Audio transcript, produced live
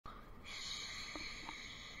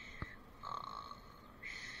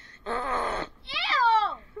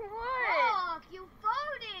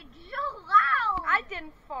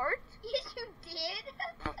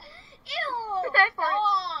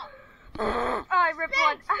ripped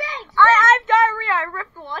one. I have diarrhea. I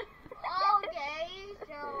ripped one. Okay,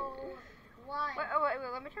 so one. Wait.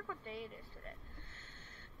 Let me check what day it is today.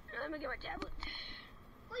 Let me get my tablet.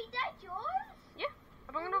 Wait, that's yours? Yeah.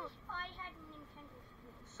 I wish I had a Nintendo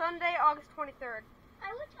Switch. Sunday, August 23rd.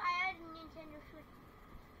 I wish I had a Nintendo Switch.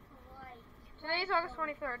 Today's August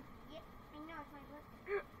 23rd. Yeah, I know it's my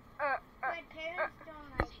birthday. My parents don't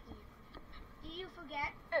like you. Did you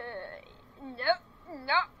forget? No.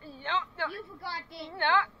 You forgot, didn't you?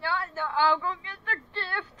 No. I'll go get the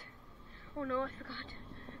gift. Oh no, I forgot.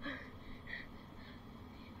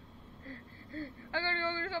 I gotta go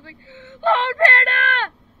get something. Lone Panda!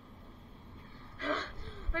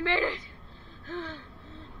 I made it.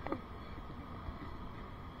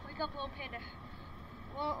 Wake up, Lone Panda.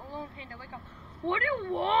 Lone Panda, wake up. What do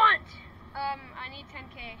you want? I need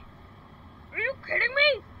 10K. Are you kidding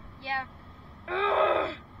me? Yeah.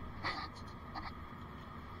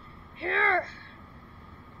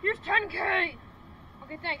 Here's 10K.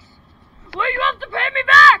 Okay, thanks. Well, you have to pay me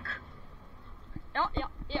back.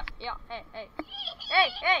 Yeah.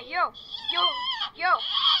 Hey, yo,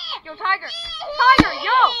 Tiger,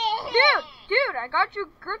 yo, dude, I got you a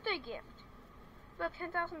birthday gift. Look,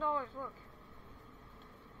 $10,000. Look.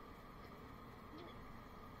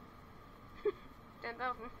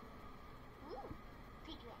 10,000.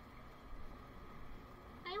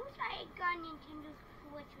 I wish I had got Nintendo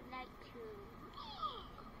Switch Lite too.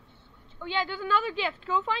 Oh yeah, there's another gift.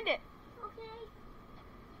 Go find it. Okay.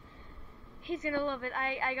 He's gonna love it.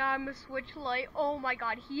 I got him a Switch Lite. Oh my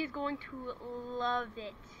god, he is going to love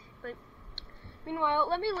it. But meanwhile,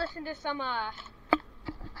 let me listen to some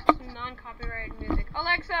non-copyrighted music.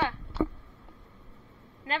 Alexa,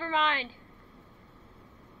 never mind.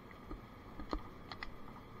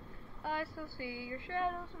 I still see your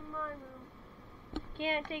shadows in my room.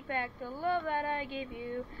 Can't take back the love that I gave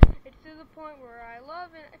you. It's to the point where I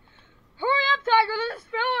love it. Hurry up, Tiger, there's a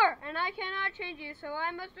spiller! And I cannot change you, so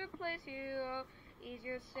I must replace you. Oh,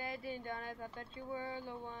 easier said than done. I thought that you were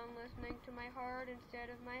the one listening to my heart instead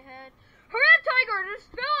of my head. Hurry up, Tiger, there's a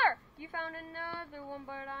spiller! You found another one,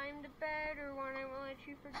 but I'm the better one. I won't let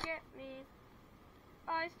you forget me.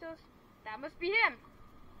 That must be him.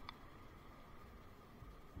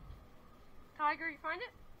 Tiger, you find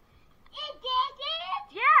it? Is that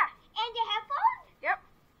it? Yeah! And the headphones? Yep.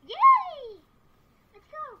 Yay! Let's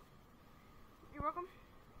go. You're welcome.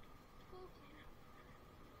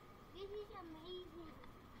 This is amazing.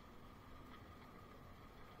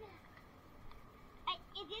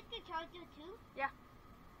 Is this the charger too? Yeah.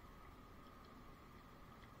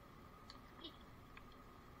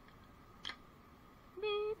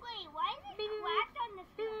 Beep. Wait, why is it cracked on the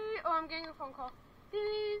floor? Oh, I'm getting a phone call.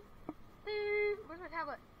 Beep. Where's my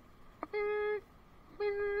tablet?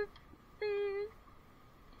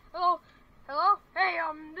 Hello? Hey,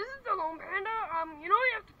 this is the Lone Panda. You know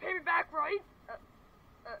you have to pay me back, right?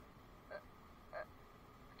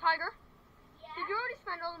 Tiger? Yeah? Did you already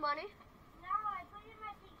spend all the money? No, I put it in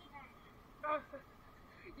my piggy bank.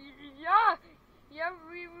 Yeah,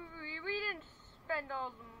 we didn't spend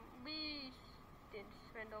all the money.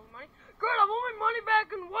 Good, I want my money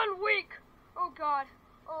back in 1 week. Oh God.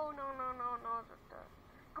 Oh no.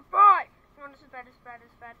 Goodbye. No, this is bad.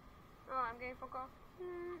 Oh, I'm getting a phone call.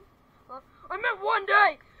 Well, I meant 1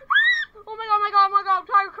 day. Oh my God,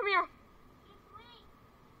 Tiger, come here.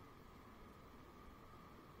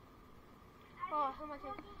 Oh, how am I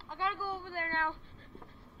saying? I gotta go over there now.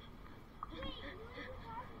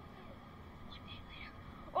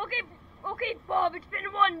 Okay, Bob, it's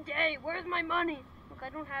been 1 day. Where's my money? Look, I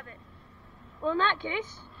don't have it. Well, in that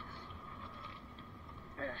case...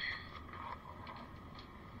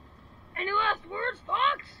 Any last words,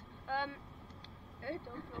 Fox? Don't.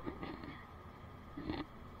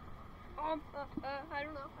 I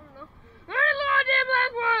don't know. Any goddamn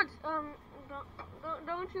last words?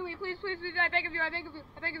 Don't shoot me, please, I beg of you. Dad, Shoot!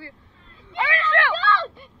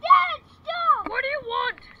 Dad, stop! What do you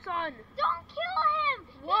want, son? Don't kill him!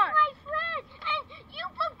 What? He's my friend, and you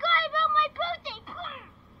forgot about my birthday!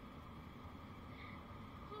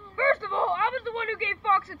 First of all, I was the one who gave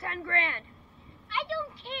Fox a 10 grand. I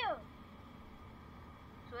don't care.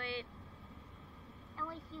 Sweet. I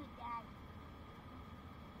want you, Dad.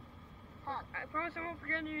 Hug. I promise I won't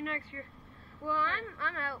forget you next year. Well,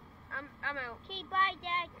 I'm out. I'm out. Okay, bye,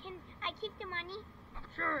 Dad. Can I keep the money?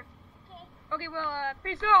 Sure. Okay. Okay, well,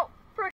 peace out.